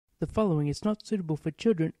The following is not suitable for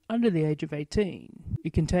children under the age of 18.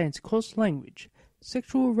 It contains coarse language,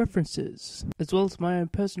 sexual references, as well as my own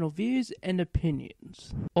personal views and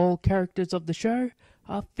opinions. All characters of the show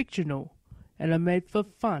are fictional and are made for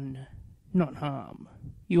fun, not harm.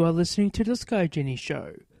 You are listening to the Sky Genie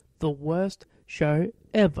Show, the worst show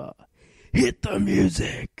ever. Hit the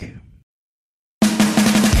music!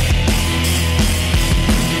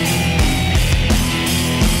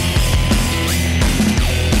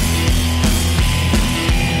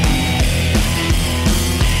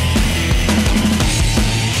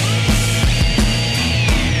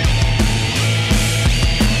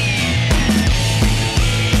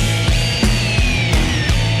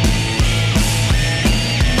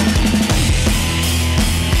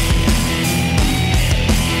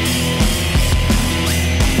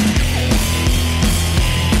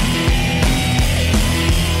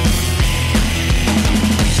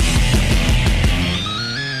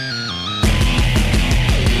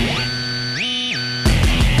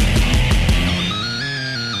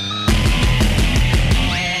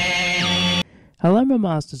 Hello my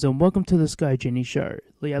masters and welcome to the Sky Genie Show,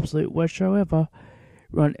 the absolute worst show ever.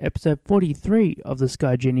 We're on episode 43 of the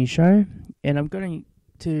Sky Genie Show, and I'm going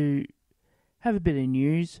to have a bit of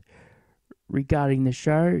news regarding the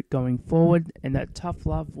show going forward, and that Tough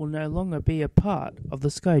Love will no longer be a part of the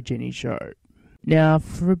Sky Genie Show. Now,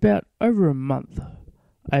 for about over a month,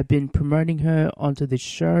 I've been promoting her onto this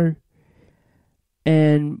show,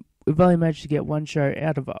 and we've only managed to get one show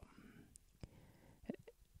out of her.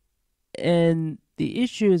 And the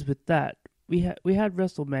issue is with that, we had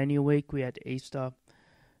WrestleMania week, we had Easter.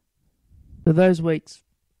 So those weeks,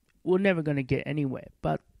 we're never going to get anywhere.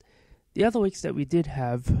 But the other weeks that we did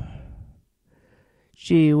have,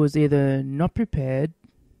 she was either not prepared,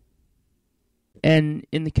 and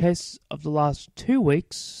in the case of the last 2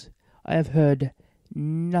 weeks, I have heard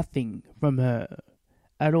nothing from her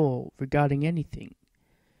at all regarding anything.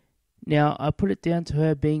 Now, I put it down to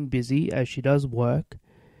her being busy, as she does work.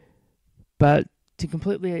 But to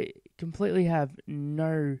completely have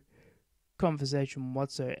no conversation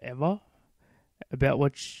whatsoever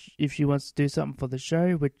about if she wants to do something for the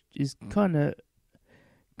show, which is kind of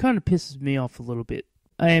pisses me off a little bit.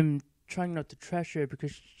 I am trying not to trash her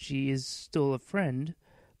because she is still a friend,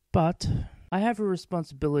 but I have a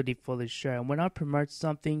responsibility for this show, and when I promote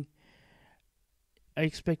something, I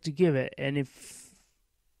expect to give it. And if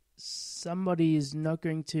somebody is not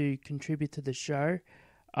going to contribute to the show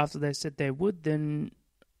after they said they would, then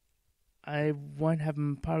I won't have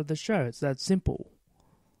them part of the show. It's that simple.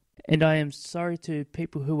 And I am sorry to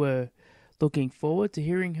people who were looking forward to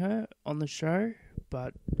hearing her on the show,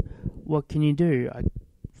 but what can you do?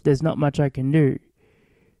 There's not much I can do.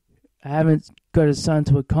 I haven't got her signed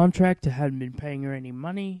to a contract. I haven't been paying her any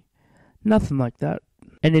money. Nothing like that.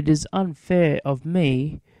 And it is unfair of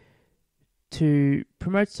me to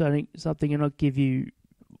promote something and not give you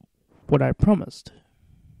what I promised.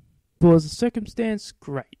 If it was a circumstance,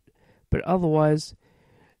 great. But otherwise,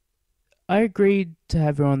 I agreed to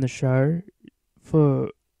have her on the show for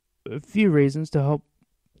a few reasons to help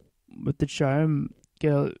with the show and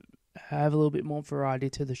have a little bit more variety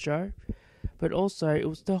to the show. But also, it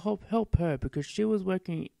was to help her because she's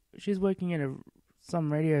working at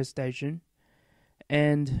some radio station,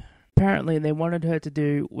 and apparently they wanted her to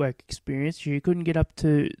do work experience. She couldn't get up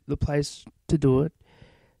to the place to do it.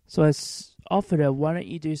 So I offered her, why don't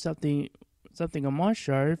you do something on my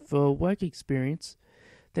show for work experience,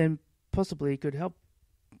 then possibly it could help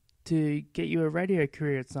to get you a radio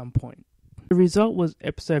career at some point. The result was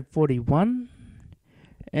episode 41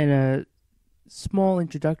 and a small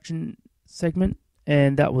introduction segment,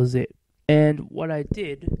 and that was it. And what I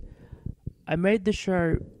did, I made the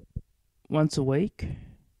show once a week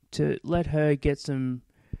to let her do some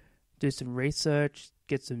research,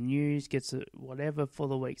 get some news, get some whatever for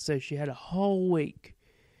the week. So she had a whole week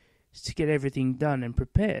to get everything done and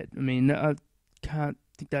prepared. I mean, I can't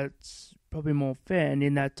think that's probably more fair. And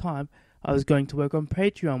in that time, I was going to work on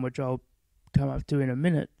Patreon, which I'll come up to in a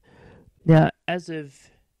minute. Now, as of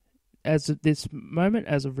this moment,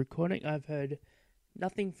 as of recording, I've heard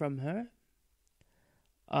nothing from her.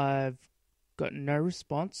 I've got no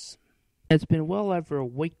response. It's been well over a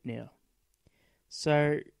week now.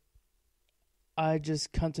 So I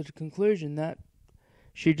just come to the conclusion that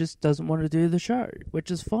she just doesn't want to do the show, which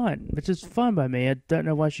is fine by me. I don't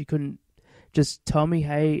know why she couldn't just tell me,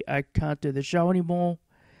 hey, I can't do the show anymore.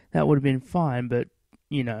 That would have been fine, but,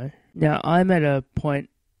 you know. Now, I'm at a point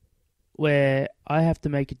where I have to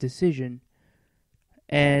make a decision,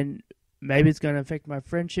 and maybe it's going to affect my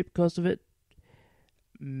friendship because of it.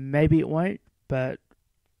 Maybe it won't, but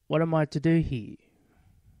what am I to do here?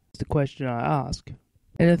 the question I ask.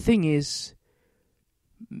 And the thing is,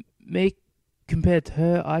 me compared to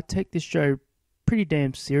her, I take this show pretty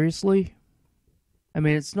damn seriously. I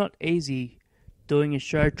mean, it's not easy doing a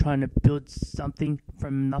show trying to build something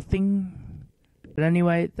from nothing. But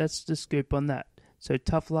anyway, that's the scoop on that. So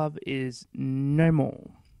tough love is no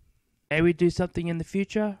more. May we do something in the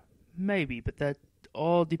future? Maybe, but that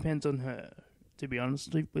all depends on her, to be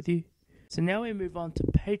honest with you. So now we move on to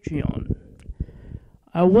Patreon.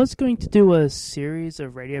 I was going to do a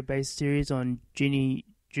radio-based series on Genie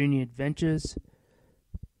Adventures,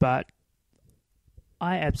 but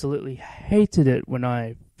I absolutely hated it when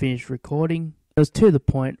I finished recording. It was to the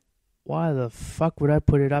point, why the fuck would I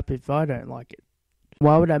put it up if I don't like it?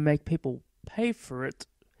 Why would I make people pay for it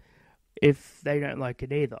if they don't like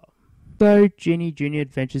it either? So Genie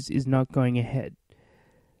Adventures is not going ahead.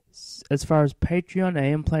 As far as Patreon, I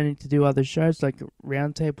am planning to do other shows like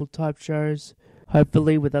roundtable type shows,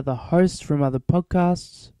 hopefully with other hosts from other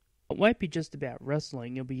podcasts. It won't be just about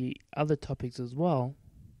wrestling, it'll be other topics as well.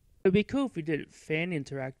 It'd be cool if we did it fan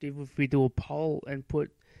interactive, if we do a poll and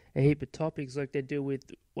put a heap of topics like they do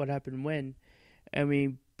with What Happened When, and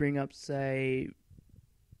we bring up, say,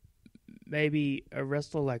 maybe a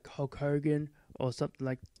wrestler like Hulk Hogan or something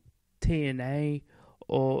like TNA,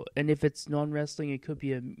 and if it's non-wrestling, it could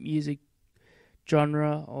be a music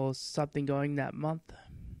genre or something going that month.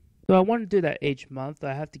 So I want to do that each month.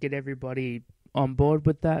 I have to get everybody on board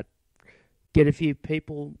with that, get a few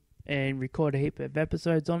people and record a heap of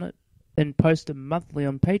episodes on it, then post them monthly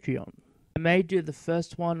on Patreon. I may do the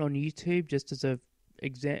first one on YouTube just as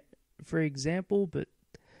for example, but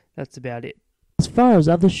that's about it. As far as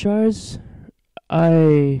other shows,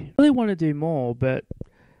 I really want to do more, but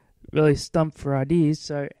really stumped for ideas.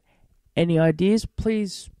 So any ideas,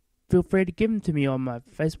 please feel free to give them to me on my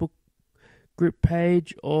Facebook group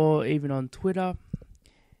page or even on Twitter.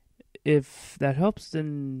 If that helps,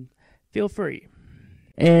 then feel free.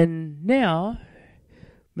 And now,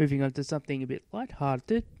 moving on to something a bit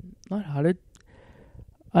lighthearted,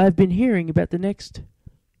 I've been hearing about the next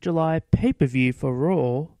July pay-per-view for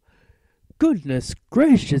Raw. Goodness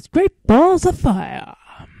gracious, great balls of fire!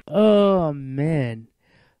 Oh man,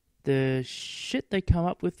 the shit they come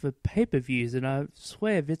up with for pay-per-views, and I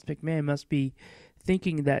swear Vince McMahon must be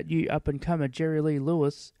thinking that you up-and-comer Jerry Lee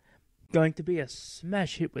Lewis going to be a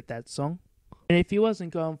smash hit with that song. And if he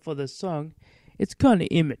wasn't going for the song, it's kind of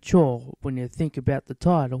immature when you think about the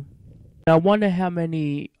title. I wonder how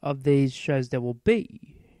many of these shows there will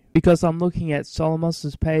be, because I'm looking at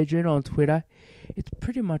Solomonster's page and on Twitter, it's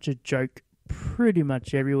pretty much a joke pretty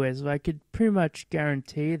much everywhere, so I could pretty much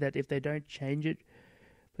guarantee that if they don't change it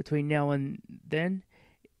between now and then,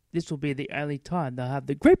 this will be the only time they'll have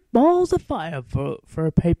the great balls of fire for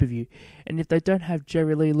a pay-per-view. And if they don't have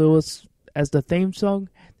Jerry Lee Lewis as the theme song,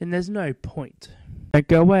 then there's no point. Don't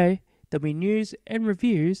go away, there'll be news and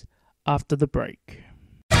reviews after the break.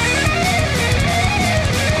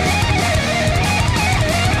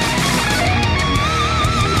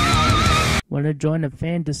 Want to join a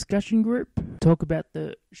fan discussion group? Talk about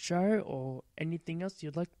the show or anything else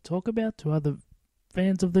you'd like to talk about to other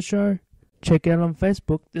fans of the show? Check out on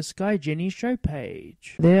Facebook the Sky Genie Show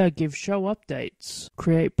page. There I give show updates,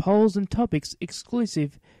 create polls and topics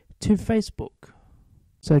exclusive to Facebook.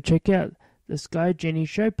 So check out the Sky Genie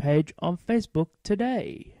Show page on Facebook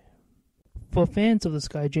today. For fans of the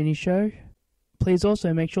Sky Genie Show, please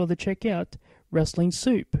also make sure to check out Wrestling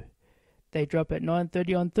Soup. They drop at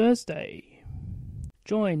 9:30 on Thursday.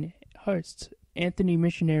 Join hosts Anthony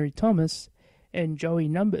Missionary Thomas and Joey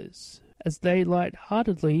Numbers as they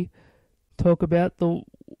lightheartedly talk about the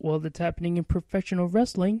world that's happening in professional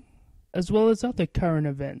wrestling, as well as other current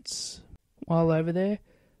events. While over there,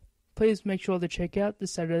 please make sure to check out the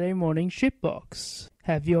Saturday morning shitbox.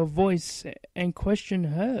 Have your voice and question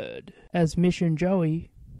heard as Mish and Joey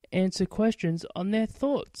answer questions on their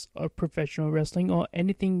thoughts of professional wrestling or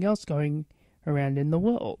anything else going around in the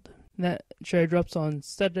world. That show drops on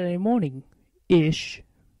Saturday morning-ish.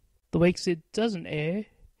 The weeks it doesn't air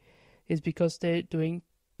is because they're doing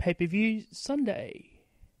pay-per-view Sunday.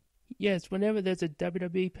 Yes, whenever there's a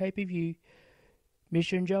WWE pay-per-view,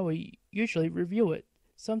 Mish and Joey usually review it,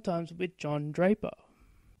 sometimes with John Draper.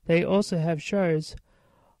 They also have shows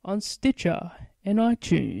on Stitcher and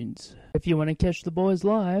iTunes. If you want to catch the boys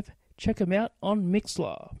live, check them out on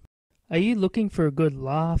Mixlr. Are you looking for a good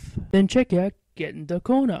laugh? Then check out Getting the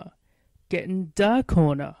Corner. Getting Dark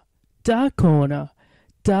Corner. Dark Corner.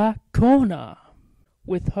 Dark Corner.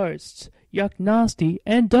 With hosts Yuck Nasty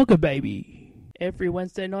and Dogger Baby. Every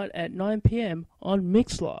Wednesday night at 9 p.m. on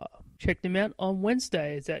Mixlr. Check them out on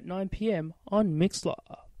Wednesdays at 9 p.m. on Mixlr.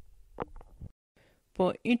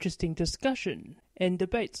 For interesting discussion and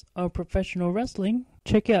debates on professional wrestling,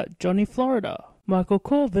 check out Johnny Florida, Michael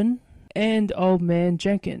Corvin, and Old Man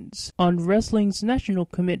Jenkins on Wrestling's National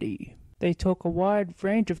Committee. They talk a wide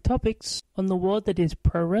range of topics on the world that is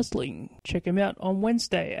pro wrestling. Check them out on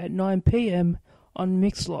Wednesday at 9 p.m. on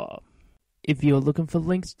Mixlr. If you're looking for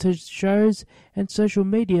links to shows and social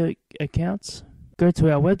media accounts, go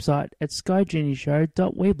to our website at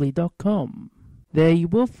skygenieshow.weebly.com. There you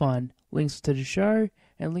will find links to the show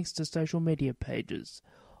and links to social media pages.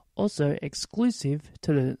 Also exclusive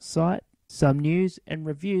to the site, some news and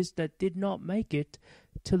reviews that did not make it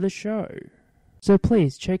to the show. So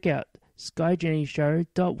please check out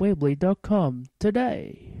skygenieshow.weebly.com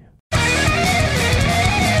today.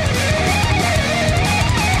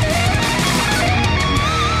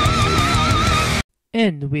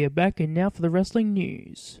 And we are back in now for the wrestling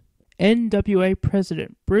news. NWA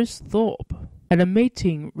President Bruce Thorpe had a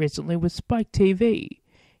meeting recently with Spike TV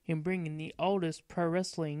in bringing the oldest pro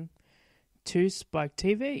wrestling to Spike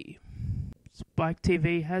TV. Spike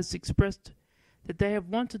TV has expressed that they have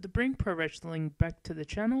wanted to bring pro wrestling back to the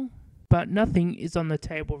channel, but nothing is on the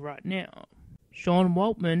table right now. Sean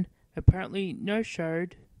Waltman apparently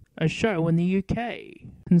no-showed a show in the UK.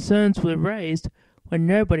 Concerns were raised when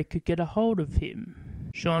nobody could get a hold of him.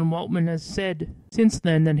 Sean Waltman has said since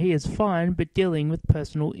then that he is fine but dealing with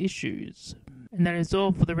personal issues. And that is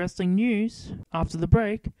all for the wrestling news. After the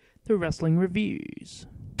break, the wrestling reviews.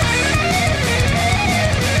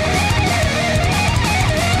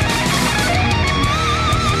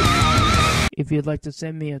 If you'd like to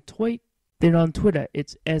send me a tweet, then on Twitter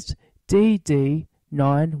it's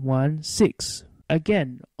SDD916.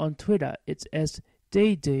 Again, on Twitter it's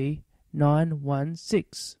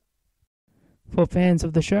SDD916. For fans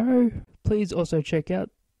of the show, please also check out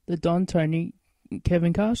the Don Tony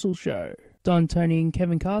Kevin Castle show. Don Tony and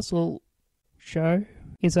Kevin Castle show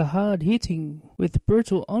is a hard-hitting, with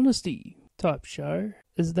brutal honesty type show,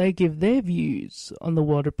 as they give their views on the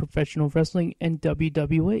world of professional wrestling and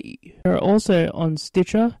WWE. They're also on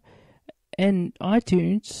Stitcher and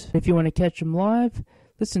iTunes. If you want to catch them live,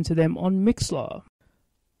 listen to them on Mixlr.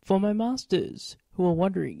 For my masters who are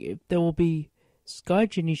wondering if there will be Sky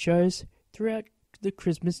Genie shows throughout the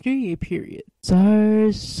Christmas New Year period. So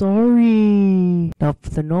sorry. Not for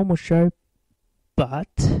the normal show, but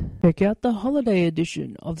check out the holiday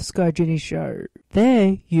edition of the Sky Genie Show.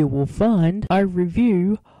 There you will find I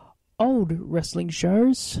review old wrestling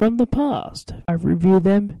shows from the past. I review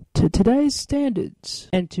them to today's standards.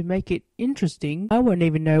 And to make it interesting, I won't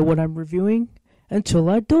even know what I'm reviewing until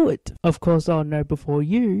I do it. Of course I'll know before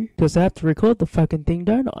you, because I have to record the fucking thing,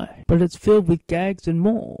 don't I? But it's filled with gags and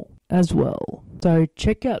more as well. So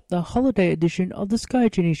check out the holiday edition of the Sky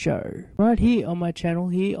Genie Show right here on my channel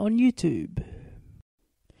here on YouTube.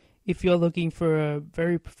 If you're looking for a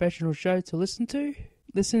very professional show to listen to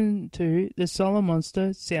the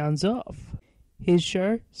Solomonster Sounds off. His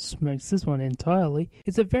show, smokes this one entirely,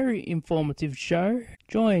 is a very informative show.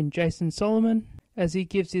 Join Jason Solomon as he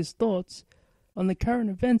gives his thoughts on the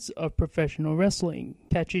current events of professional wrestling.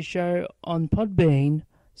 Catch his show on Podbean,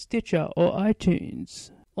 Stitcher or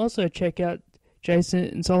iTunes. Also check out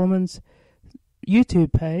Jason Solomon's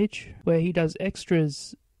YouTube page where he does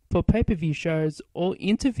extras for pay-per-view shows or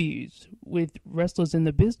interviews with wrestlers in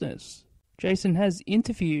the business. Jason has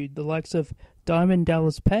interviewed the likes of Diamond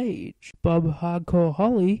Dallas Page, Bob Hardcore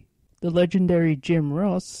Holly, the legendary Jim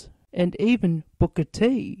Ross, and even Booker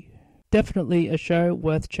T. Definitely a show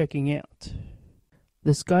worth checking out.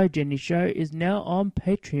 The Sky Genie Show is now on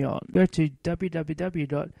Patreon. Go to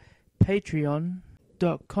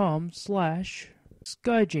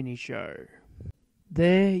www.patreon.com/Sky Genie Show.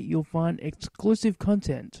 There you'll find exclusive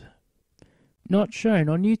content not shown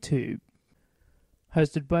on YouTube,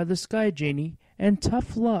 hosted by the Sky Genie and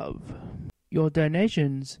Tough Love. Your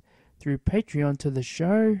donations through Patreon to the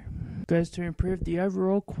show goes to improve the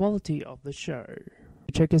overall quality of the show.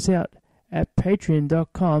 Check us out at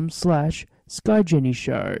patreon.com/Sky Genie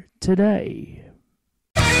Show today.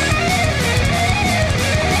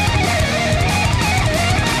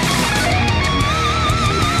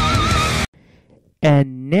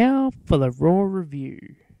 And now for the Raw review.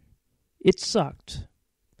 It sucked.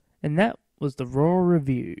 And that was the Raw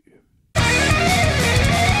review.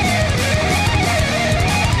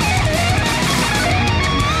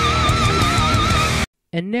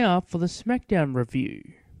 And now for the Smackdown review.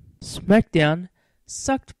 Smackdown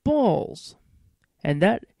sucked balls. And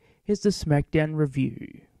that is the Smackdown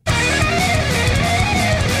review.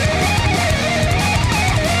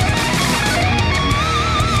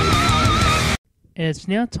 And it's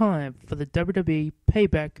now time for the WWE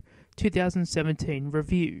Payback 2017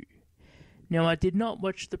 review. Now, I did not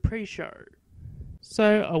watch the pre-show,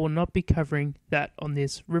 so I will not be covering that on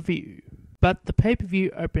this review. But the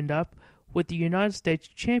pay-per-view opened up with the United States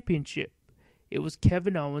Championship. It was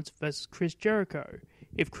Kevin Owens versus Chris Jericho.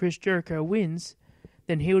 If Chris Jericho wins,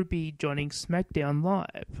 then he would be joining Smackdown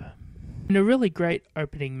Live. In a really great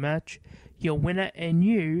opening match, your winner and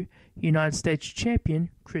new United States Champion,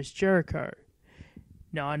 Chris Jericho.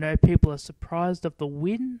 Now, I know people are surprised of the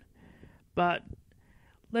win, but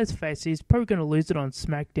let's face it, he's probably going to lose it on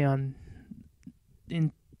SmackDown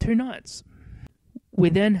in 2 nights. We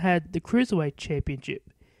then had the Cruiserweight Championship.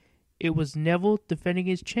 It was Neville defending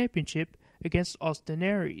his championship against Austin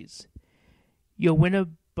Aries. Your winner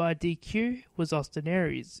by DQ was Austin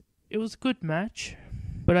Aries. It was a good match,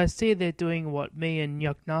 but I see they're doing what me and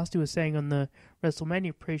Yuck Nasty were saying on the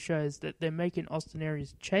WrestleMania pre-show, is that they're making Austin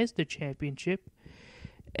Aries chase the championship,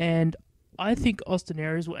 and I think Austin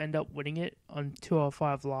Aries will end up winning it on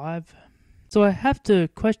 205 Live. So I have to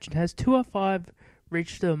question, has 205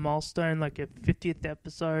 reached a milestone like a 50th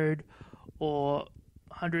episode or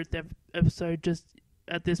 100th episode just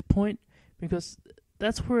at this point? Because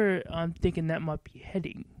that's where I'm thinking that might be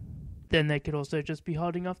heading. Then they could also just be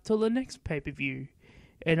holding off till the next pay-per-view.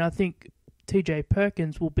 And I think TJ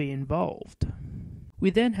Perkins will be involved. We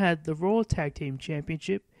then had the Raw Tag Team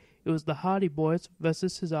Championship. It was the Hardy Boys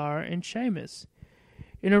versus Cesaro and Sheamus.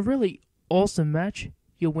 In a really awesome match,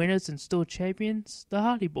 your winners and still champions, the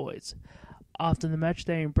Hardy Boys. After the match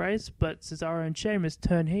they embraced, but Cesaro and Sheamus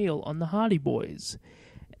turn heel on the Hardy Boys.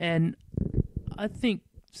 And I think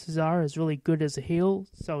Cesaro is really good as a heel,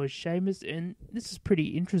 so is Sheamus, and this is pretty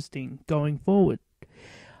interesting going forward.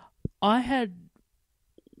 I had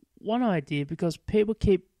one idea, because people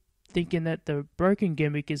keep thinking that the broken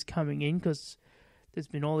gimmick is coming in, because there's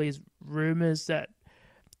been all these rumors that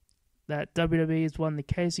WWE has won the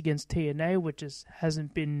case against TNA, which just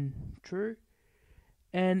hasn't been true.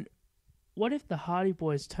 And what if the Hardy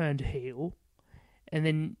Boys turned heel, and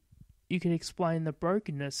then you can explain the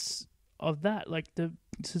brokenness of that? Like, the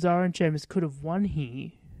Cesaro and Sheamus could have won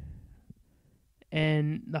here,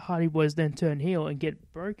 and the Hardy Boys then turn heel and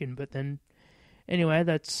get broken. But then, anyway,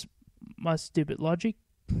 that's my stupid logic.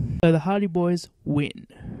 So the Hardy Boys win.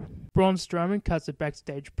 Braun Strowman cuts a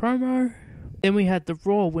backstage promo. Then we had the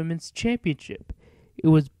Raw Women's Championship. It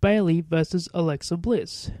was Bayley versus Alexa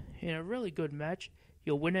Bliss. In a really good match,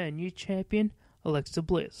 your winner and new champion, Alexa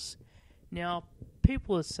Bliss. Now,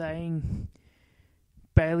 people are saying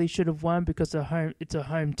Bayley should have won because it's a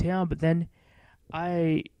hometown, but then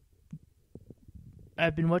I've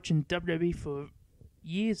been watching WWE for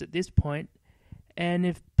years at this point, and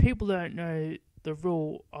if people don't know the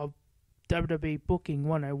rule of WWE Booking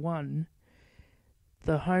 101,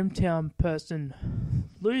 the hometown person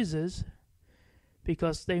loses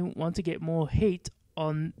because they want to get more heat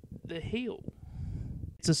on the heel.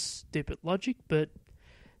 It's a stupid logic, but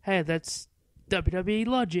hey, that's WWE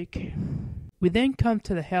logic. We then come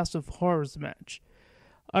to the House of Horrors match.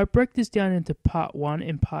 I broke this down into part 1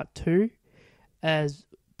 and part 2, as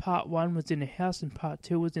part 1 was in the house and part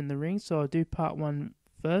 2 was in the ring, so I'll do part 1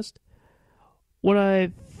 first. What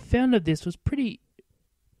I found of this was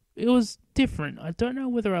it was different. I don't know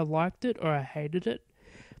whether I liked it or I hated it,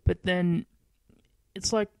 but then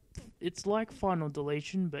it's like Final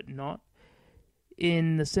Deletion, but not,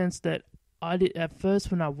 in the sense that at first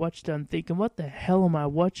when I watched it, I'm thinking, what the hell am I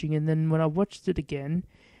watching? And then when I watched it again,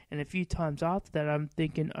 and a few times after that, I'm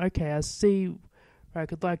thinking, okay, I see where I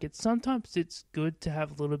could like it. Sometimes it's good to have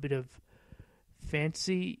a little bit of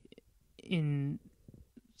fantasy in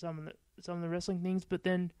some of the wrestling things, but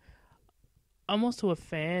then I'm also a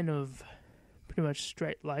fan of pretty much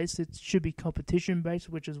straight lace. It should be competition based,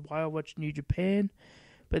 which is why I watch New Japan,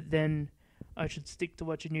 but then I should stick to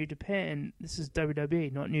watching New Japan. This is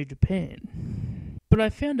WWE, not New Japan. But I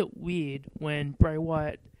found it weird when Bray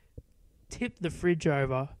Wyatt tipped the fridge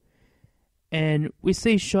over, and we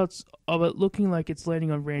see shots of it looking like it's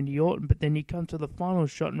landing on Randy Orton, but then you come to the final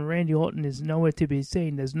shot and Randy Orton is nowhere to be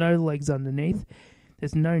seen. There's no legs underneath.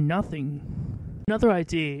 There's no nothing. Another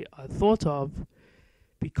idea I thought of,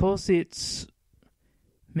 because it's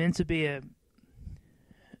meant to be a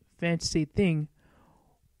fantasy thing,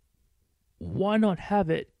 why not have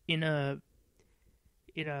it in a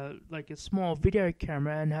small video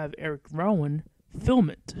camera and have Eric Rowan film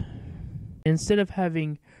it? Instead of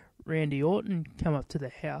having Randy Orton come up to the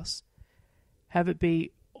house, have it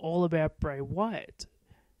be all about Bray Wyatt.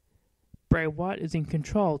 Bray Wyatt is in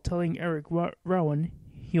control, telling Eric Rowan,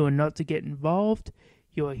 you are not to get involved,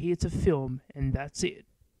 you are here to film, and that's it.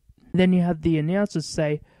 Then you have the announcers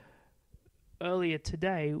say, earlier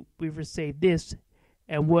today we've received this,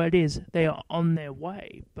 and word is they are on their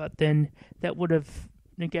way. But then that would have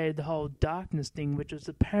negated the whole darkness thing, which was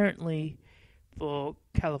apparently for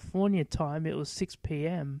California time, it was 6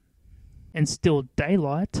 p.m. and still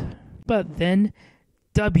daylight. But then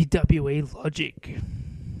WWE logic.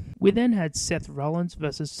 We then had Seth Rollins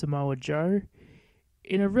versus Samoa Joe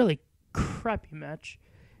in a really crappy match,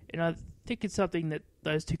 and I think it's something that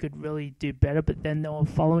those two could really do better, but then they were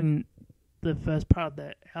following the first part of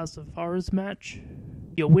the House of Horrors match.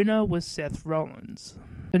 Your winner was Seth Rollins.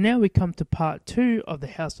 So now we come to part 2 of the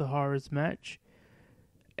House of Horrors match,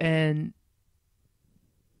 and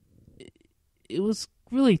it was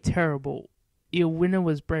really terrible. Your winner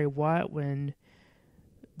was Bray Wyatt when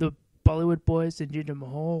the Bollywood Boys and Jinder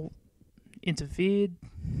Mahal interfered.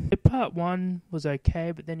 The part 1 was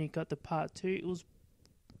okay, but then you got to part 2. It was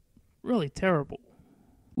really terrible.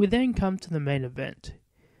 We then come to the main event,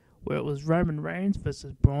 where it was Roman Reigns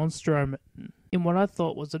versus Braun Strowman. In what I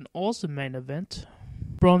thought was an awesome main event,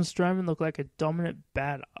 Braun Strowman looked like a dominant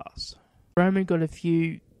badass. Roman got a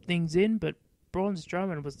few things in, but Braun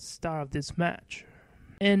Strowman was the star of this match.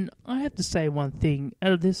 And I have to say one thing,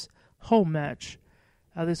 out of this whole match,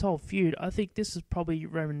 out of this whole feud, I think this is probably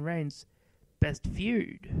Roman Reigns' best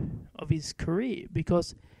feud of his career,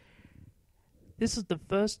 because this is the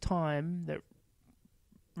first time that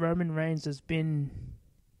Roman Reigns has been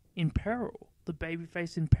in peril, the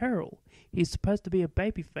babyface in peril. He's supposed to be a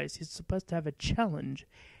babyface. He's supposed to have a challenge.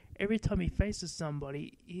 Every time he faces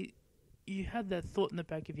somebody, you have that thought in the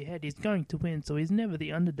back of your head, he's going to win, so he's never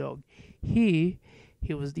the underdog. Here,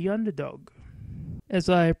 he was the underdog. As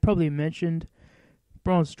I probably mentioned,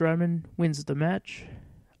 Braun Strowman wins the match.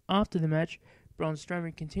 After the match, Braun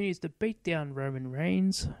Strowman continues to beat down Roman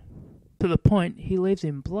Reigns to the point he leaves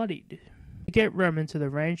him bloodied. To get Roman to the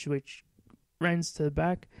range, which Reigns to the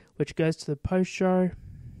back, which goes to the post-show.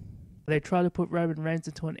 They try to put Roman Reigns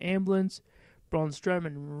into an ambulance. Braun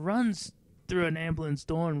Strowman runs through an ambulance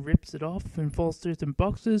door and rips it off and falls through some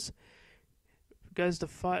boxes. Goes to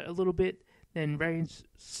fight a little bit. Then Reigns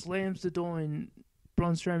slams the door in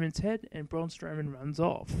Braun Strowman's head and Braun Strowman runs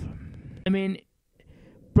off. I mean,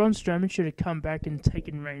 Braun Strowman should have come back and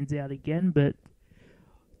taken Reigns out again, but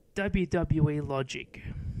WWE logic.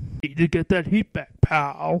 Need to get that heat back,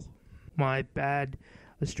 pal. My bad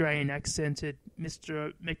Australian accented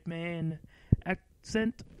Mr. McMahon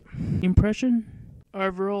accent impression.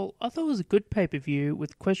 Overall, I thought it was a good pay-per-view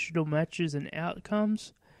with questionable matches and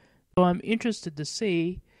outcomes. So I'm interested to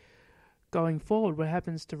see going forward what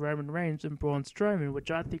happens to Roman Reigns and Braun Strowman,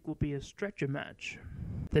 which I think will be a stretcher match.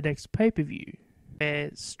 The next pay-per-view,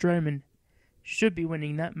 where Strowman should be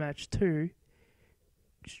winning that match too.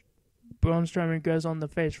 Braun Strowman goes on to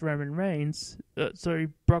face Roman Reigns,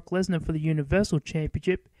 Brock Lesnar for the Universal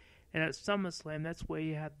Championship, and at SummerSlam, that's where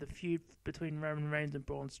you have the feud between Roman Reigns and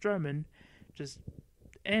Braun Strowman just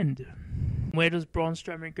end. Where does Braun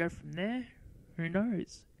Strowman go from there? Who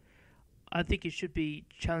knows? I think he should be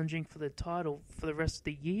challenging for the title for the rest of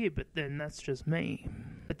the year, but then that's just me.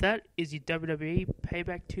 But that is your WWE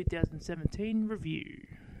Payback 2017 review.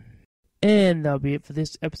 And that'll be it for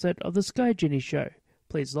this episode of the Sky Genie Show.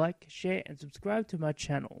 Please like, share, and subscribe to my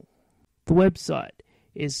channel. The website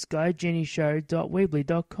is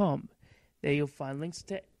skygenieshow.weebly.com. There you'll find links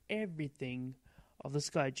to everything of the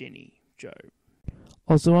Sky Genie Show.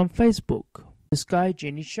 Also on Facebook, the Sky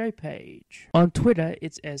Genie Show page. On Twitter,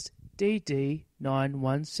 it's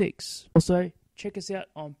SDD916. Also, check us out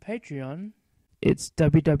on Patreon. It's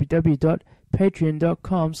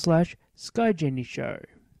www.patreon.com/SkyGenieShow.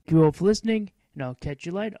 Thank you all for listening, and I'll catch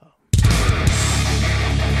you later.